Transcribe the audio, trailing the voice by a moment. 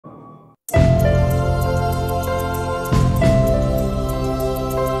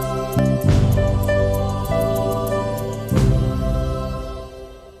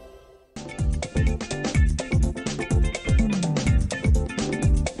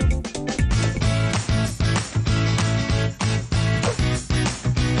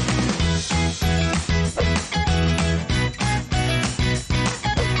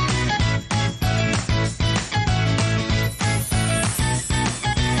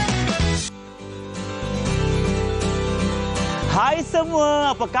Hai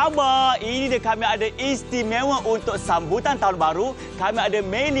semua, apa khabar? Ini dia kami ada istimewa untuk sambutan tahun baru. Kami ada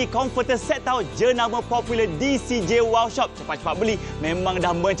Maylee comforter set tahu jenama popular DCJ Wow Shop. Cepat-cepat beli. Memang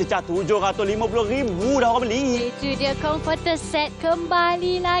dah mencecah 750,000 dah orang beli. Itu dia comforter set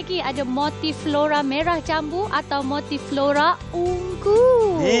kembali lagi. Ada motif flora merah jambu atau motif flora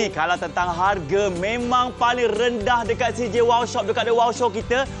ungu. Kalau tentang harga memang paling rendah dekat CJ Wow Shop, dekat The Wow Show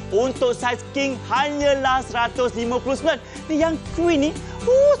kita. Untuk saiz king hanyalah RM159. Yang queen ni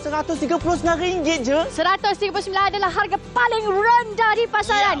RM139 je. RM139 adalah harga paling rendah di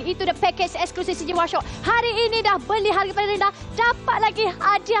pasaran. Itu the package eksklusif CJ Wow Shop. Hari ini dah beli harga paling rendah, dapat lagi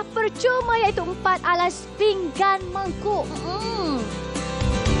hadiah percuma iaitu 4 alas pinggan mangkuk.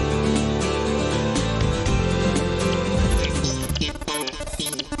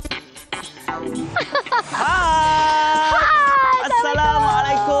 Hai.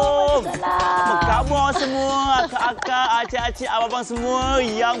 Assalamualaikum. Apa khabar semua? Akak-akak, acik-acik, abang-abang semua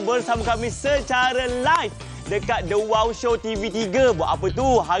yang bersama kami secara live dekat The Wow Show TV3. Buat apa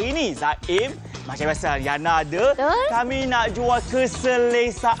tu? Hari ni Zaim, macam biasa Yana ada. Kami nak jual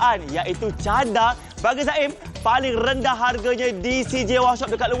keselesaan iaitu cadar. Bagi Zaim, paling rendah harganya di CJ Wow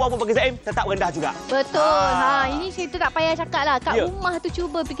Shop dekat luar pun bagi Zaim tetap rendah juga. Betul. Ini kita tak payah cakap lah. Kat rumah tu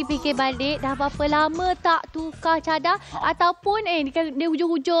cuba fikir-fikir balik. Dah berapa lama tak tukar cadar. Ataupun di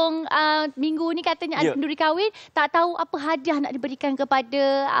hujung-hujung minggu ni katanya ada penduri kahwin. Tak tahu apa hadiah nak diberikan kepada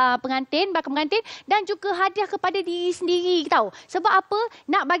pengantin, bakal pengantin. Dan juga hadiah kepada diri sendiri. Tahu. Sebab apa?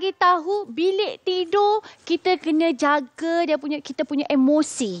 Nak bagi tahu bilik tidur kita kena jaga kita punya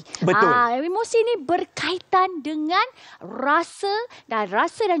emosi. Betul. Emosi ni berkaitan dengan rasa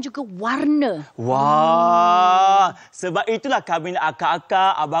dan juga warna. Wah, sebab itulah kami nak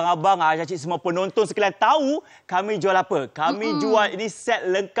akak-akak, abang-abang, acik-acik semua penonton sekalian tahu kami jual apa. Kami jual ini set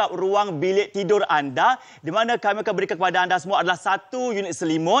lengkap ruang bilik tidur anda, di mana kami akan berikan kepada anda semua adalah 1 unit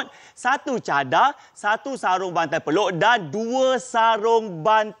selimut, 1 cadar, 1 sarung bantal peluk dan 2 sarung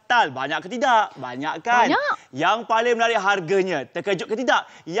bantal. Banyak ke tidak? Banyak kan? Banyak. Yang paling menarik harganya. Terkejut ke tidak?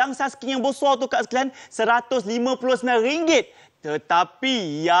 Yang saiz king yang besar tu kat sekalian RM159.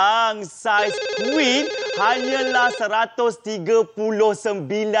 Tetapi yang saiz queen hanyalah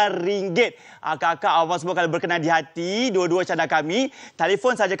RM139. Akak-akak, awak semua kalau berkenan di hati dua-dua cadar kami,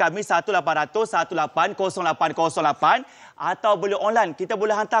 telefon saja kami 1800 180808 atau boleh online. Kita boleh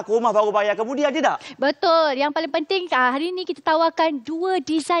hantar ke rumah baru bayar kemudian, tidak? Betul. Yang paling penting hari ini kita tawarkan 2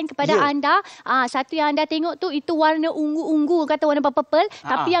 desain kepada anda. Satu yang anda tengok tu itu warna ungu-ungu, kata warna purple.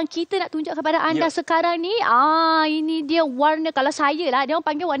 Tapi yang kita nak tunjuk kepada anda sekarang ni, ini dia warna, kalau saya lah, dia orang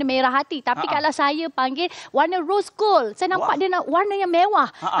panggil warna merah hati. Tapi kalau saya panggil warna rose gold. Saya nampak dia nak warna yang mewah.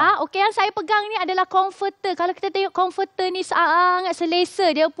 Okey, yang saya pegang ni adalah comforter. Kalau kita tengok comforter ni sangat selesa.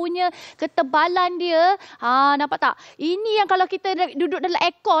 Dia punya ketebalan dia. Nampak tak? Ini yang kalau kita duduk dalam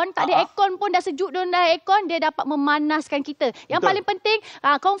aircon, tak ada aircon pun dah sejuk dalam aircon, dia dapat memanaskan kita. Yang paling penting,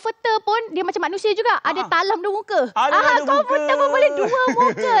 comforter pun dia macam manusia juga. Ada talam 2 muka. Comforter pun boleh 2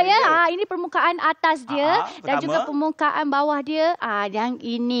 muka ya. Ini permukaan atas dia dan juga permukaan bawah dia. Yang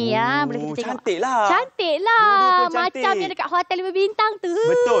ini boleh kita tengok. Cantiklah. Cantiklah. Macam yang dekat hotel 5 bintang tu.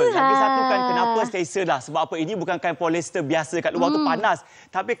 Betul. Lagi satu kan kenapa selesa lah. Sebab apa? Ini bukan kain polyester biasa kat luar tu panas.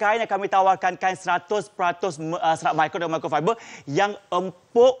 Tapi kain yang kami tawarkan kain 100% serat mikro dan microfiber yang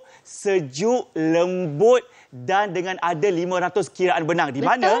empuk, sejuk, lembut dan dengan ada 500 kiraan benang. Di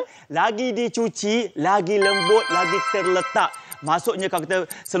mana lagi dicuci, lagi lembut, lagi terletak. Maksudnya kalau kita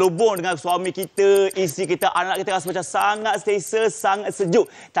selubung dengan suami kita, isteri kita, anak kita rasa macam sangat selesa, sangat sejuk.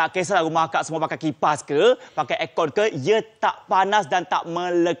 Tak kisahlah rumah akak semua pakai kipas ke, pakai aircon ke, ia tak panas dan tak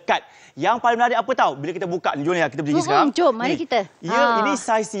melekat. Yang paling menarik apa tahu? Bila kita buka ni, jom kita berdiri sekarang. Jom, mari kita. Ini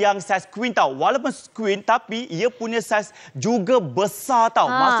saiz yang saiz queen tahu. Walaupun queen tapi ia punya saiz juga besar tahu.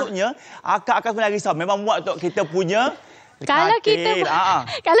 Maksudnya akak akan kena risau. Memang muat untuk kita punya kalau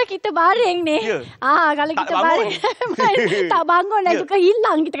kita baring ni, kalau kita baring tak bangun dan juga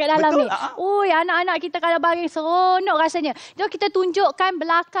hilang kita kat dalam ni. Anak-anak kita kalau baring seronok rasanya. Jom kita tunjukkan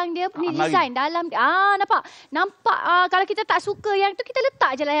belakang dia punya desain dalam. Nampak kalau kita tak suka yang tu, kita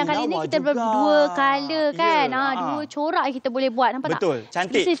letak je lah yang kali ni kita berdua color kan. 2 corak kita boleh buat. Nampak betul. tak?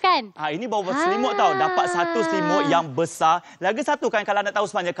 Cantik. Kan? Ini bawa selimut tahu. Dapat 1 selimut yang besar. Lagi satu kan, kalau nak tahu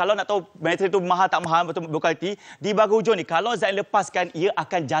sebenarnya, kalau nak tahu material tu mahal tak mahal, betul berkualiti, di bahagian hujung ni kalau Zaim lepaskan, ia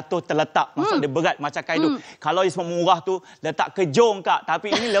akan jatuh terletak. Maksud dia berat macam kain tu. Kalau dia semua murah tu, letak kejong kak.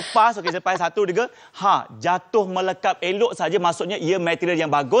 Tapi ini lepas, lepas 1, 2, jatuh melekap elok saja. Maksudnya ia material yang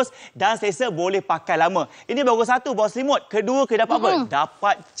bagus dan selesa, boleh pakai lama. Ini baru 1, bawa selimut. Kedua, kita dapat apa?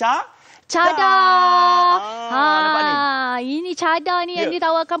 Dapat cadar. Nampak ni? Ini cadar ni yang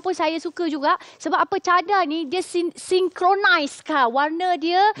ditawarkan pun saya suka juga. Sebab apa, cadar ni dia synchronize warna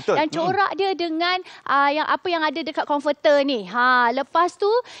dia dan corak dia dengan yang ada dekat comforter ni. Lepas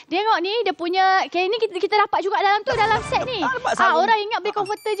tu tengok ni dia punya ni kita dapat juga dalam set ni. Orang ingat beli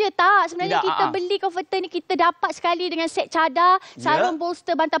comforter je, tak. Sebenarnya kita beli comforter ni kita dapat sekali dengan set cadar, sarung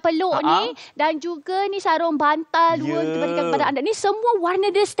bolster bantal peluk ni dan juga ni sarung bantal dua diberikan kepada anda. Ni semua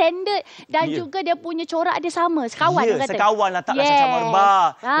warna dia standard dan juga dia punya corak dia sama. Sekawan kata. Sekawan lah, tak cacar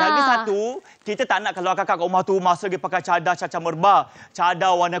merbah. Lagi satu, kita tak nak kalau kakak kat rumah tu masa dia pakai cadar cacar merbah.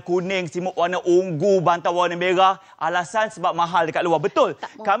 Cadar warna kuning, simut warna ungu, bantal warna merah. Alasan sebab mahal dekat luar. Betul.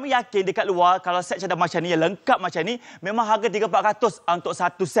 Kami yakin dekat luar kalau set cadar macam ni, yang lengkap macam ni, memang harga RM300 untuk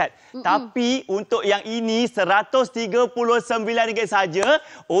satu set. Tapi untuk yang ini RM139 saja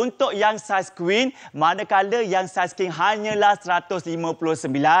untuk yang saiz queen, manakala yang saiz king hanyalah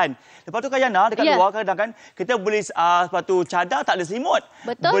RM159. Lepas tu kan Yana, dekat luar kadang-kadang kita beli sepatu cadar tak ada selimut.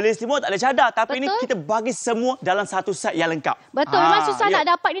 Betul. Beli selimut tak ada cadar. Tapi ini kita bagi semua dalam satu set yang lengkap. Betul. Memang susah nak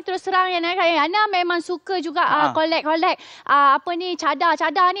dapat ni, terus terang Yana. Yana memang suka juga collect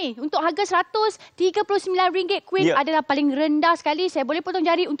cadar ni. Untuk harga RM139 queen adalah paling rendah sekali. Saya boleh potong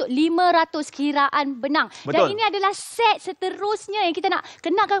jari untuk 500 kiraan benang. Betul. Dan ini adalah set seterusnya yang kita nak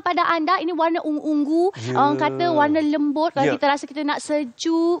kenakan kepada anda. Ini warna ungu-ungu. Orang kata warna lembut. Kalau kita rasa kita nak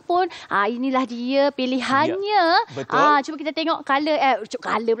sejuk pun, inilah dia pilihannya. Betul. Cuba kita tengok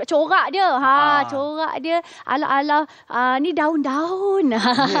corak dia. Corak dia ala-ala ni daun-daun.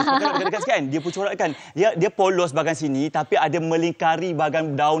 Dekat sikit kan, dia pun corak kan. Dia polos bahagian sini tapi ada melingkari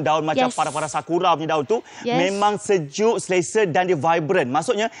bahagian daun-daun macam para-para sakura punya daun tu. Memang sejuk, selesa dan dia vibrant.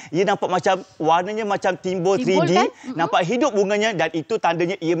 Maksudnya, ia nampak macam warnanya macam timbul 3D. Kan? Nampak hidup bunganya dan itu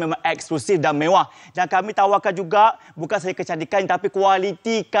tandanya ia memang eksklusif dan mewah. Dan kami tawarkan juga, bukan sahaja kecantikan tapi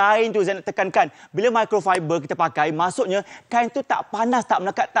kualiti kain tu saya nak tekankan. Bila microfiber kita pakai, maksudnya kain tu tak panas, tak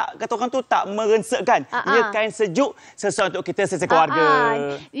melekat, kata orang tu tak merensekkan. Ia kain sejuk sesuai untuk kita selesa keluarga.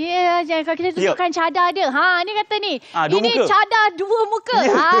 Kalau kita tunjukkan cadar dia. Ni kata ni. Ini muka. Cadar dua muka.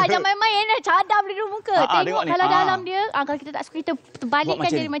 Jangan main-main cadar boleh dua muka. Tengok kalau dalam dia, kalau kita tak suka kita balikkan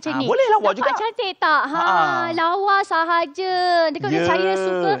jadi macam ni. Boleh lawa juga. Cantik tak? Lawa sahaja. Saya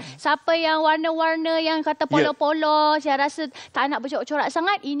suka siapa yang warna-warna yang kata polo-polo, saya rasa tak nak bercorak-corak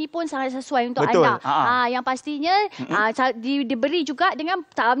sangat, ini pun sangat sesuai untuk anda. Yang pastinya diberi juga dengan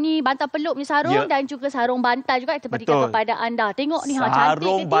bantal peluk ni sarung dan juga sarung bantal juga kita berikan kepada anda. Tengok ni cantik ke tidak?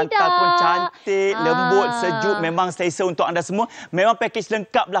 Sarung bantal pun cantik, lembut, sejuk, memang selesa untuk anda semua. Memang package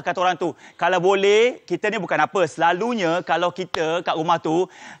lengkap lah kata orang tu. Kalau boleh, kita ni bukan apa. Selalunya kalau kita kat rumah tu,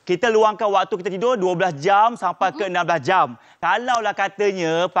 kita luangkan waktu kita tidur 12 jam sampai ke 16 jam. Kalaulah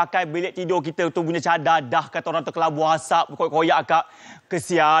katanya pakai bilik tidur kita tu punya cadar, dah kata orang tu kelabur asap, koyak-koyak akak.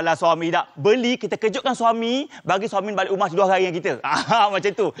 Kesialah suami tak. Beli, kita kejutkan suami, bagi suami balik rumah tidur hari dengan kita.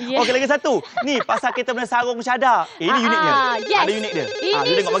 Macam tu. Okey, lagi satu. Ni, pasal kita punya sarung cadar. Ini uniknya. Ada unik dia.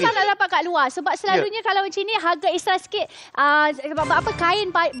 Ini susah nak dapat kat luar. Sebab selalunya kalau macam ni, harga extra sikit. Sebab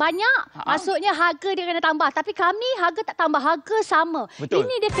kain banyak, maksudnya harga dia kena tambah. Tapi kami, harga tak tambah. Harga sama. Betul.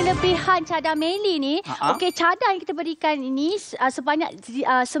 Ini dia kelebihan cadar Maylee ni. Okey, cadar yang kita berikan ini sebanyak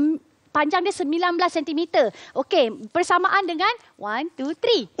panjang dia 19 cm. Okey, persamaan dengan 1, 2,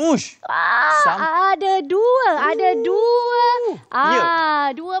 3. Ush. Ada dua.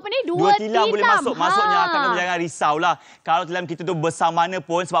 Dua apa ni? Dua tilam boleh masuk. Maksudnya akan jangan risaulah. Kalau tilam kita tu besar mana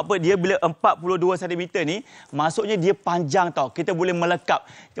pun, sebab apa? Dia bila 42 cm ni, maksudnya dia panjang tau. Kita boleh melekap.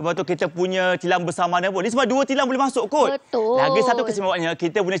 Lepas tu kita punya tilam besar mana pun. Ni sebab dua tilam boleh masuk kot. Betul. Lagi satu kesimawannya,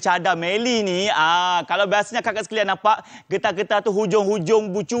 kita punya cadar Maylee ni, kalau biasanya kakak sekalian nampak getah-getah tu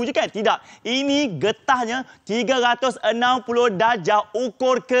hujung-hujung bucu je kan? Tidak. Ini getahnya 360 darjah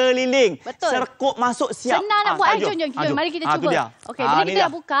ukur keliling. Betul. Serkup masuk siap. Senang nak buat. Jom. Mari kita cuba. Okey, bila kita dah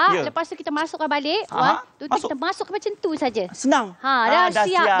buka, lepas tu kita masukkan balik. Kita masukkan macam tu saja. Senang. Dah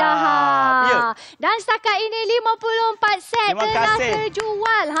siap dah. Dan setakat ini 54 set telah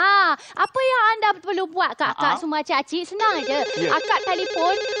terjual. Apa yang anda perlu buat kakak semua cik-cik? Senang aja. Akak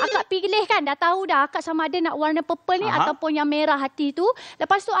telefon, akak pilih kan. Dah tahu dah akak sama ada nak warna purple ni ataupun yang merah hati tu.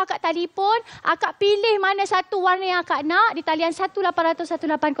 Lepas tu akak telefon, akak pilih mana satu warna yang akak nak di talian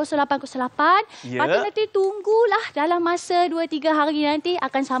 1-800-180-808. Lepas tu nanti tunggulah dalam masa 2-3 hari nanti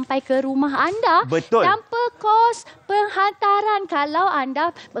akan sampai ke rumah anda. Betul. Tanpa kos penghantaran kalau anda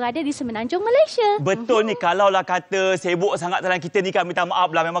berada di Semenanjung Malaysia. Betul ni, kalaulah kata sibuk sangat dalam kita ni, kami minta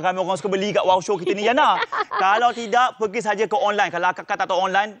maaf lah. Memang kami orang suka beli kat wow show kita ni, Yana. Kalau tidak, pergi saja ke online. Kalau kakak tak tahu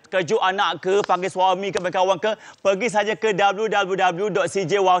online, kejut anak ke, panggil suami ke, kawan ke, pergi saja ke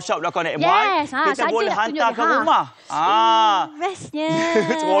www.cjwowshop.com.my. Yes, kita boleh hantar ke rumah. Bestnya.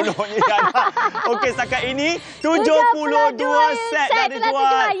 Seronoknya, Yana. Okey, setakat ini 72 set dah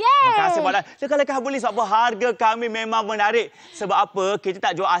dijual. Terima kasih banyak. Lekar-lekar beli sebab apa harga kami memang menarik. Sebab apa? Kita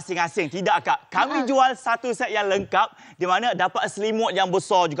tak jual asing-asing. Tidak, Kak. Kami jual satu set yang lengkap di mana dapat selimut yang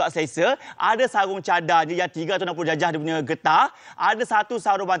besar juga selesa. Ada sarung cadar yang 360 darjah dia punya getah. Ada satu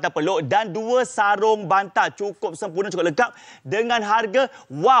sarung bantal peluk dan 2 sarung bantal. Cukup sempurna, cukup lengkap dengan harga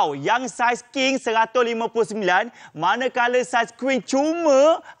wow. Yang saiz king 159, manakala saiz queen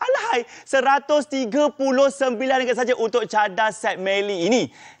cuma RM139 saja untuk cadar set Maylee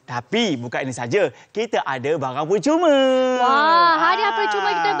ini. Tapi bukan ini saja, kita ada barang percuma. Wah, hadiah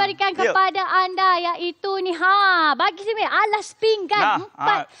percuma kita berikan kepada anda iaitu ni bagi sini alas pinggan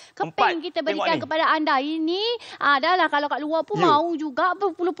 4 keping kita berikan kepada anda. Ini adalah kalau kat luar pun mau juga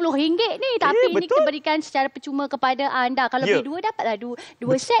berpuluh-puluh ringgit ni, tapi ini kita berikan secara percuma kepada anda. Kalau beli 2 dapatlah 2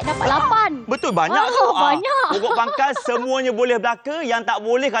 set dapat 8. Betul, banyak tu. Banyak. Pokok pangkal semuanya boleh belaka, yang tak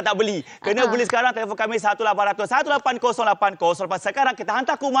boleh kan tak beli. Kena beli sekarang, telefon kami 1800 18080. Lepas sekarang kita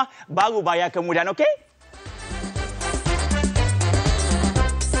hantar ke rumah, baru bayar kemudian, okey?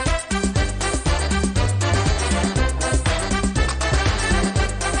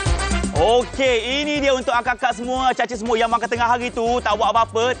 Okey, ini dia untuk akak-akak semua, caci semua yang makan tengah hari tu, tak buat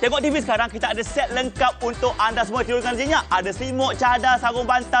apa-apa. Tengok TV sekarang, kita ada set lengkap untuk anda semua tidurkan jenyak. Ada selimut, cadar, sarung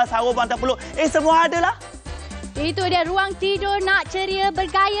bantal peluk. Semua ada lah. Itu dia ruang tidur nak ceria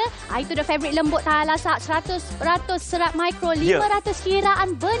bergaya. Itu dia fabric lembut tahan lasak 100% serat mikro, 500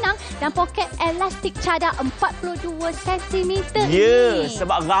 kiraan benang dan poket elastik cadar 42 cm.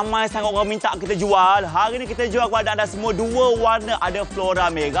 Sebab ramai sangat orang minta kita jual. Hari ni kita jual kepada anda semua 2 warna. Ada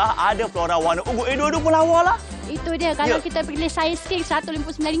flora merah, ada flora warna ungu. Dua-dua pun lawa lah. Itu dia. Kalau kita pilih saiz king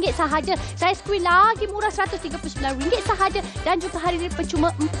RM159 sahaja. Saiz queen lagi murah RM139 sahaja. Dan juga hari ini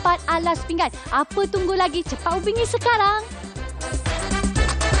percuma 4 alas pinggan. Apa tunggu lagi? Cepat hubungi sekarang.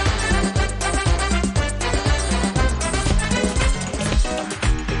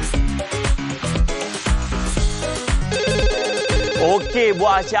 Okey,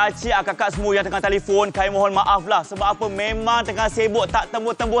 buat acik-acik, akak-akak semua yang tengah telefon, kami mohon maaf lah. Sebab apa? Memang tengah sibuk, tak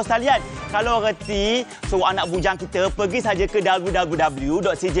tembus-tembus talian. Kalau reti, suruh anak bujang kita pergi saja ke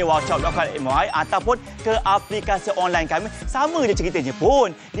www.cjwowshop.com.my ataupun ke aplikasi online kami. Sama je ceritanya pun.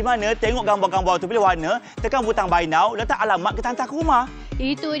 Di mana tengok gambar-gambar tu, pilih warna, tekan butang buy now, letak alamat, kita hantar ke rumah.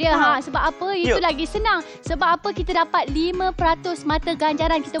 Itu dia. Sebab apa? Itu lagi senang. Sebab apa? Kita dapat 5% mata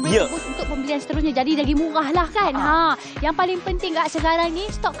ganjaran. Kita boleh tebus untuk pembelian seterusnya. Jadi lagi murah lah kan. Yang paling penting sekarang ni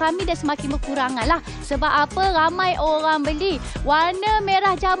stok kami dah semakin berkurangan lah. Sebab apa? Ramai orang beli. Warna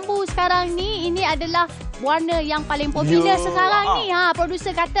merah jambu sekarang ni, ini adalah warna yang paling popular sekarang ni.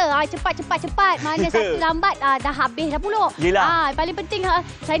 Produser kata cepat. Mana satu lambat dah habis dah pula. Paling penting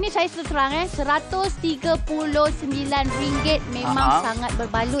saya terang RM139 memang sangat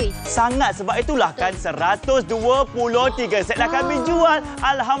berbaloi. Sangat, sebab itulah kan 123 set dah kami jual.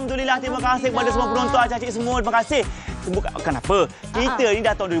 Alhamdulillah, terima kasih kepada semua penonton, acik-acik semua. Terima kasih. Kenapa? Kita ni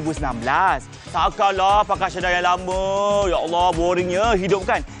dah tahun 2019. Takkanlah pakai cadar yang lama. Ya Allah, boringnya hidup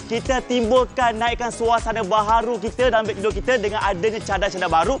kan. Kita timbulkan, naikkan suasana baharu kita dalam bilik tidur kita dengan adanya cadar-cadar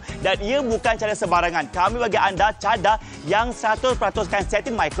baru. Dan ia bukan cadar sebarangan. Kami bagi anda cadar yang 100% kain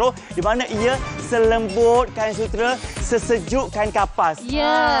satin mikro, di mana ia selembut kain sutera, sesejuk kain kapas.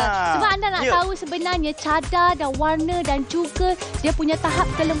 Sebab anda nak tahu sebenarnya cadar dan warna dan juga dia punya tahap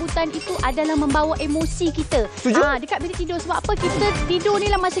kelembutan itu adalah membawa emosi kita. Dekat bilik tidur. Sebab apa? Kita tidur ni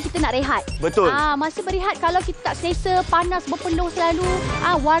lah masa kita nak rehat. Betul. Masa berehat, kalau kita tak selesa, panas, berpeluh selalu,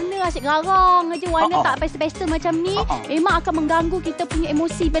 warna asyik garang aja, warna tak pesta-pesta macam ni, memang akan mengganggu kita punya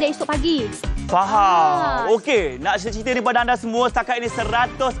emosi pada esok pagi. Faham. Okey, nak cerita ni pada anda semua, setakat ini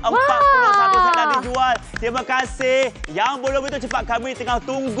 141 set dah dijual. Terima kasih. Yang belum itu cepat, kami tengah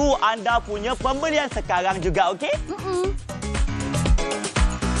tunggu anda punya pembelian sekarang juga, okey?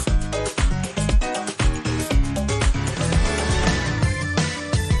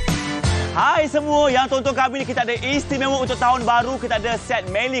 Hai semua yang tonton kami ni, kita ada istimewa untuk tahun baru. Kita ada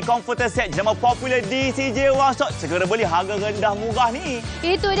set Maylee comforter set jenama popular di CJ Workshop. Segera beli, harga rendah murah ni.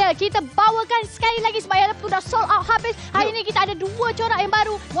 Itu dia, kita bawakan sekali lagi sebab yang lepas tu dah sold out habis. Hari ni kita ada 2 corak yang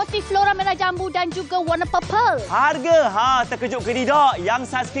baru, motif flora merah jambu dan juga warna purple. Harga, terkejut ke tidak? Yang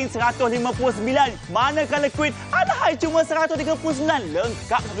sunscreen 159, manakala queen ada high cuma 139.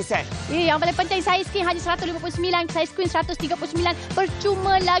 Lengkap satu set. Yang paling penting, saiz skin hanya 159, saiz queen 139.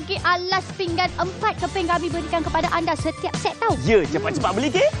 Percuma lagi alas pinggan 4 keping kami berikan kepada anda setiap set tau. Ya, cepat-cepat beli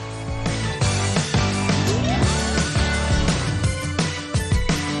ke?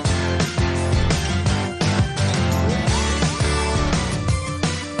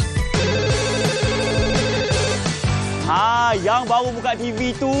 Yang baru buka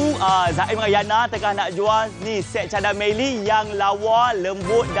TV tu, Zaim dengan Yana tengah nak jual ni set cadar Maylee yang lawa,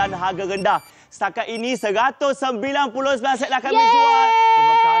 lembut dan harga rendah. Setakat ini 199 set dah kami jual.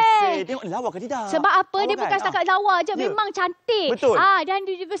 Terima kasih. Tengok lawa ke tidak? Sebab apa? Dia bukan setakat lawa je. Memang cantik. Betul. Dan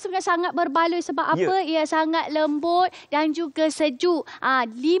dia juga sangat berbaloi. Sebab apa? Ia sangat lembut dan juga sejuk.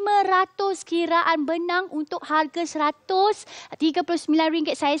 500 kiraan benang untuk harga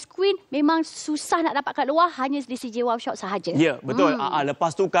RM139 saiz queen. Memang susah nak dapat kat luar. Hanya di CJ Workshop sahaja. Ya, betul.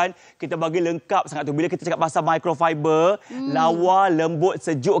 Lepas tu kan, kita bagi lengkap sangat tu. Bila kita cakap pasal microfiber, lawa, lembut,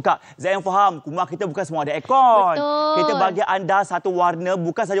 sejuk kak. Zaim faham. Rumah kita bukan semua ada aircon. Betul. Kita bagi anda satu warna,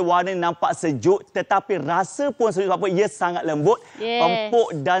 bukan saja warna nampak sejuk, tetapi rasa pun sejuk sebab ia sangat lembut,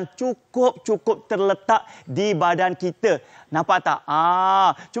 empuk dan cukup terletak di badan kita. Nampak tak?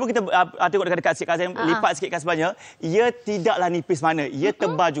 Cuba kita tengok dekat-dekat sikit. Saya lipat sikit kat sebenarnya. Ia tidaklah nipis mana. Ia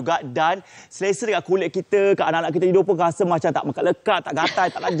tebal juga dan selesa dekat kulit kita, kat anak-anak kita hidup pun rasa macam tak melekat-lekat, tak gatal,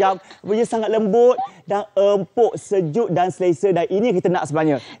 tak tajam. Ia sangat lembut dan empuk, sejuk dan selesa. Dan ini kita nak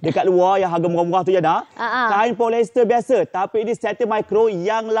sebenarnya. Dekat luar yang harga murah-murah tu, Yana, kain polyester biasa. Tapi ini stratum micro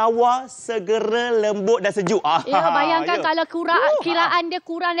yang lawa, segera, lembut dan sejuk. Bayangkan kalau kiraan dia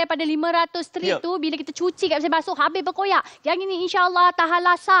kurang daripada 500 strip tu, bila kita cuci kat mesin basuh, habis berkoyak. Yang ini insya-Allah tahan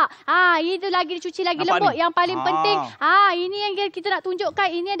lasak. Itu lagi dicuci lagi lembut. Yang paling penting, ini yang kita nak tunjukkan.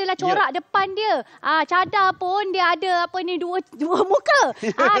 Ini adalah corak depan dia. Cadar pun dia ada dua muka.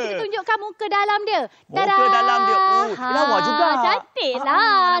 Kita tunjukkan muka dalam dia. Muka dalam dia. Lawa juga.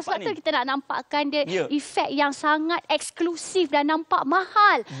 Cantiklah. Sebab tu kita nak nampakkan dia efek yang sangat eksklusif dan nampak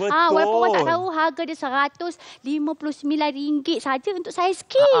mahal. Betul. Walaupun orang tak tahu, harga dia RM159 saja untuk saiz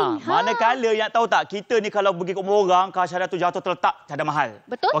king. Manakala yang tahu tak, kita ni kalau pergi ke rumah orang, kalau cadar tu jatuh terletak, cadar mahal.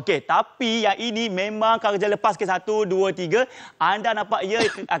 Betul. Okey, tapi yang ini memang kalau kerja lepas ke 1, 2, 3, anda nampak ia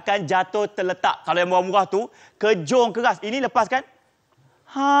akan jatuh terletak. Kalau yang murah-murah tu, kejong keras. Ini lepas kan?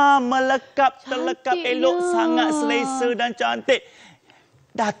 Melekap, terlekap elok, sangat selesa dan cantik.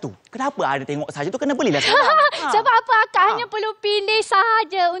 Datuk, kenapa ada tengok saja tu kena belilah sekarang? Sebab apa? Akak hanya perlu pilih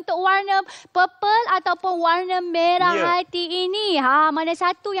sahaja untuk warna purple ataupun warna merah hati ini. Mana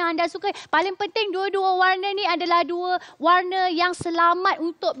satu yang anda suka? Paling penting dua-dua warna ni adalah dua warna yang selamat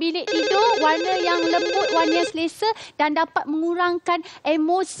untuk bilik tidur, warna yang lembut, warna yang selesa dan dapat mengurangkan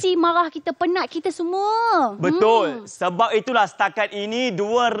emosi marah kita, penat kita semua. Betul. Sebab itulah setakat ini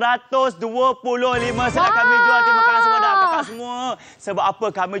 225 set kami jual. Terima kasih kepada kakak semua. Sebab apa?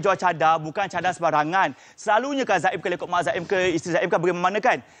 Kami jual cadar, bukan cadar sembarangan. Selalunya kan Zaim, kalau ikut mak Zaim ke isteri Zaim kan bagaimana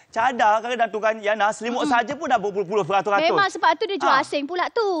kan? Cadar kadang-kadang tu kan, Yana, selimut saja pun dah berpuluh-puluh, beratus-ratus. Memang sebab tu dia jual asing pula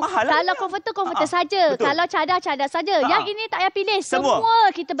tu. Kalau comforter saja. Kalau cadar saja. Yang ini tak payah pilih.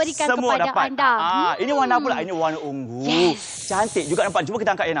 Semua kita berikan kepada anda. Ini warna pula? Ini warna ungu. Cantik juga nampak. Cuba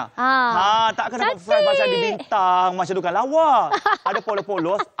kita angkat, Yana. Takkan nampak fresh macam di bintang. Macam tu kan lawa. Ada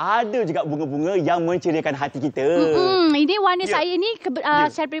polos-polos. Ada juga bunga-bunga yang menceriakan hati kita. Ini warna saya ni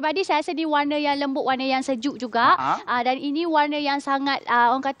secara peribadi saya rasa ni warna yang lembut, warna yang sejuk juga. Dan ini warna yang sangat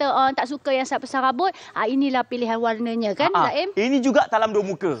orang kata orang tak suka yang sangat besar rambut. Inilah pilihan warnanya kan, Zaim? Ini juga dalam dua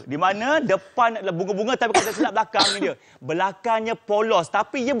muka. Di mana depan bunga-bunga tapi kalau silap belakang ni dia. Belakangnya polos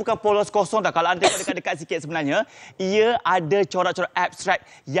tapi ia bukan polos kosong tak. Kalau anda tengok dekat-dekat sikit sebenarnya, ia ada corak-corak abstrak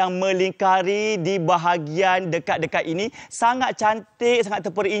yang melingkari di bahagian dekat-dekat ini. Sangat cantik, sangat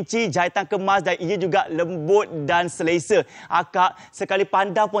terperinci, jahitan kemas dan ia juga lembut dan selesa. Akak sekali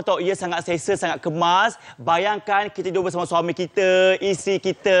pandang pun tahu ia sangat selesa, sangat kemas. Bayangkan kita duduk bersama suami kita, isteri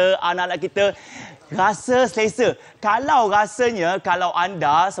kita, anak-anak kita. Rasa selesa. Kalau rasanya, kalau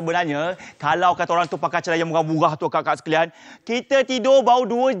anda sebenarnya, kalau kata orang tu pakai cadar yang murah-murah tu kakak sekalian, kita tidur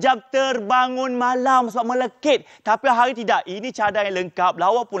baru 2 jam terbangun malam sebab melekit. Tapi hari tidak. Ini cadar yang lengkap,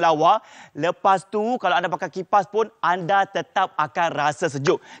 lawa pun lawa. Lepas tu, kalau anda pakai kipas pun, anda tetap akan rasa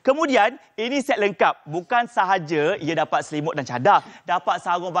sejuk. Kemudian, ini set lengkap. Bukan sahaja ia dapat selimut dan cadar. Dapat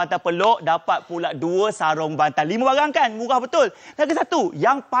sarung bantal peluk, dapat pula 2 sarung bantal. 5 barang kan? Murah betul. Lagi satu,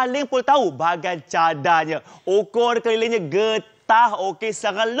 yang paling perlu tahu, bahagian cadarnya. Ukur kelilingnya getah. Okey,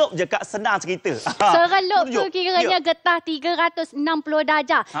 serelup je Kak, senang cerita. Serelup tu kiranya getah 360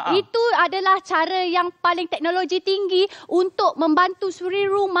 darjah. Itu adalah cara yang paling teknologi tinggi untuk membantu suri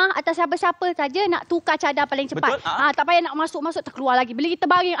rumah atau siapa-siapa saja nak tukar cadar paling cepat. Tak payah nak masuk-masuk terkeluar lagi. Bila kita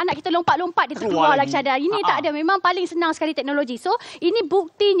baring anak kita lompat-lompat, dia terkeluar lagi cadar. Ini tak ada. Memang paling senang sekali teknologi. So, ini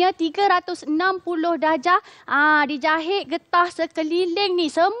buktinya 360 darjah. Dijahit getah sekeliling ni.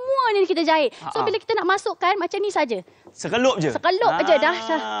 Semua ni kita jahit. So, bila kita nak masukkan, macam ni saja. Sekelup je? Sekelup je dah.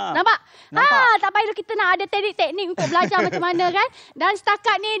 Nampak? Tak payah kita nak ada teknik-teknik untuk belajar macam mana kan. Dan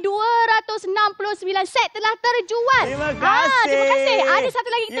setakat ni 269 set telah terjual. Terima kasih. Terima kasih. Ada satu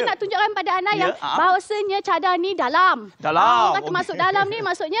lagi kita nak tunjukkan pada anda yang bahawasanya cadar ni dalam. Kata masuk dalam ni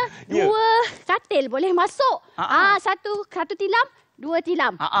maksudnya 2 katil boleh masuk. Satu tilam, 2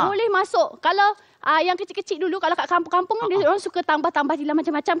 tilam. Boleh masuk. Kalau yang kecil-kecil dulu, kalau kat kampung-kampung dia orang suka tambah-tambah tilam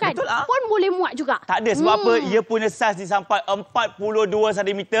macam-macam kan. Betul, pun boleh muat juga. Tak ada. Sebab apa? Ia punya saiz sampai 42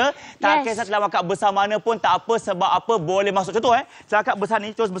 cm. Tak kisah dalam akak besar mana pun tak apa. Sebab apa? Boleh masuk. Contoh dalam akak besar ni,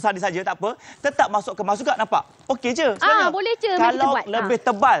 terus besar ni saja tak apa. Tetap masuk juga nampak. Okey je. Boleh je. Kalau lebih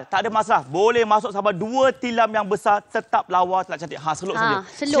tebal, tak ada masalah. Boleh masuk sampai 2 tilam yang besar. Tetap lawa, tetap cantik. Selup saja.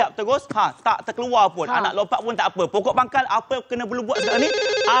 Siap terus. Tak terkeluar pun. Anak lompat pun tak apa. Pokok pangkal apa kena perlu buat sekarang ni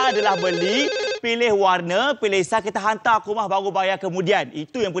adalah beli, pilih warna, pilih saiz, kita hantar ke rumah baru bayar kemudian.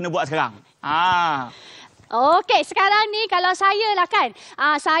 Itu yang kena buat sekarang. Okey, sekarang ni kalau saya lah kan.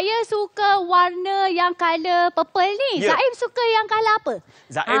 Saya suka warna yang color purple ni. Zaim suka yang color apa?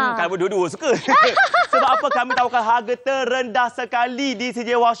 Zaim kalau dua-dua suka. Sebab apa? Kami tawarkan harga terendah sekali di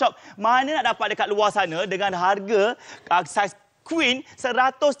CJ Workshop. Mana nak dapat dekat luar sana dengan harga saiz Queen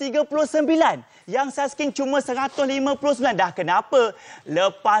 139. Yang saiz King cuma 159. Dah kenapa?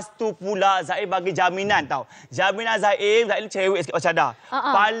 Lepas tu pula Zaim bagi jaminan tau. Jaminan Zaim cerewet sikit pasal cadar.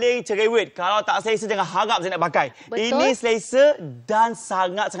 Paling cerewet. Kalau tak selesa jangan harap saya nak pakai. Betul. Ini selesa dan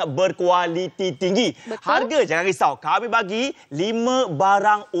sangat-sangat berkualiti tinggi. Betul. Harga jangan risau. Kami bagi 5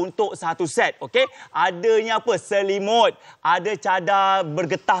 barang untuk satu set. Okey? Adanya apa? Selimut. Ada cadar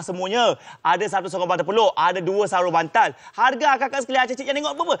bergetah semuanya. Ada 1 sarung bantal peluk. Ada 2 sarung bantal. Harga kakak sekalian, cik-cik yang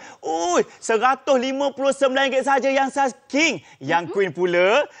tengok apa? RM159 saja yang saiz King. Yang Queen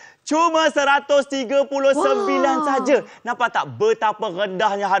pula cuma 139 saja. Nampak tak betapa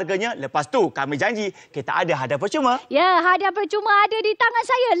rendahnya harganya? Lepas tu kami janji kita ada hadiah percuma. Ya, hadiah percuma ada di tangan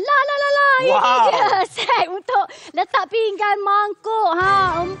saya. Ini dia set untuk letak pinggan, mangkuk.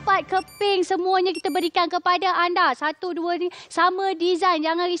 4 keping semuanya kita berikan kepada anda. 1, 2 ni sama design.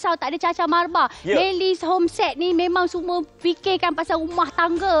 Jangan risau, tak ada cacar marbar. Maylee's home set ni memang semua fikirkan pasal rumah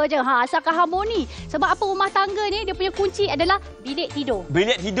tangga je. Asalkan harmoni. Sebab apa rumah tangga ni dia punya kunci adalah bilik tidur.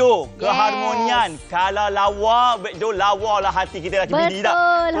 Bilik tidur. Keharmonian. Kalau lawa, lawa lah hati kita lagi bini tak.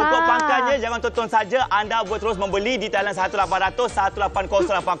 Pokok pangkalnya jangan tonton saja. Anda boleh terus membeli di talian 1800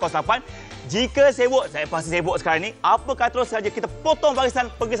 180808. Jika sibuk, saya pasti sibuk sekarang ni. Apakah terus saja kita potong barisan,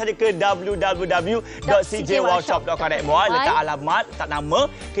 pergi saja ke www.cjworkshop.com. Letak alamat, letak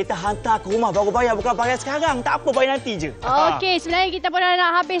nama, kita hantar ke rumah baru bayar. Bukan bayar sekarang, tak apa, bayar nanti je. Okey, sebenarnya kita pun dah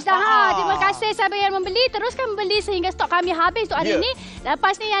nak habis dah. Terima kasih sahabat yang membeli. Teruskan membeli sehingga stok kami habis untuk hari ini.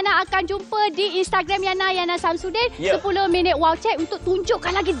 Lepas ni Yana akan jumpa di Instagram Yana Samsudin. 10 minit wow check untuk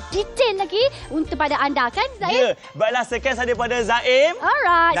tunjukkan lagi detail lagi untuk pada anda kan Zaim? Baiklah, sekian saja pada Zaim.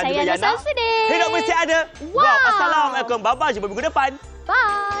 Alright, saya Yana Samsudin. Hidup mesti ada. Wow. Assalamualaikum. Bye-bye. Jumpa minggu depan.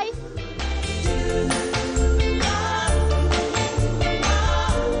 Bye.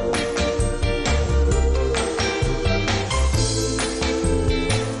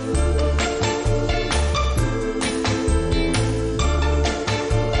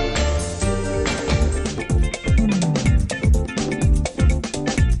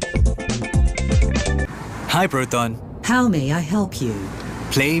 Hi, Proton. How may I help you?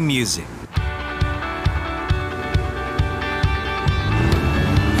 Play music.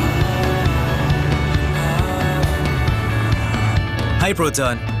 Hi,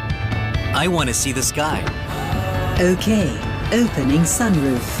 Proton. I want to see the sky. Okay, opening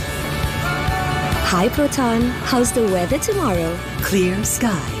sunroof. Hi, Proton. How's the weather tomorrow? Clear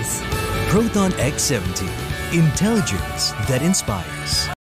skies. Proton X70. Intelligence that inspires.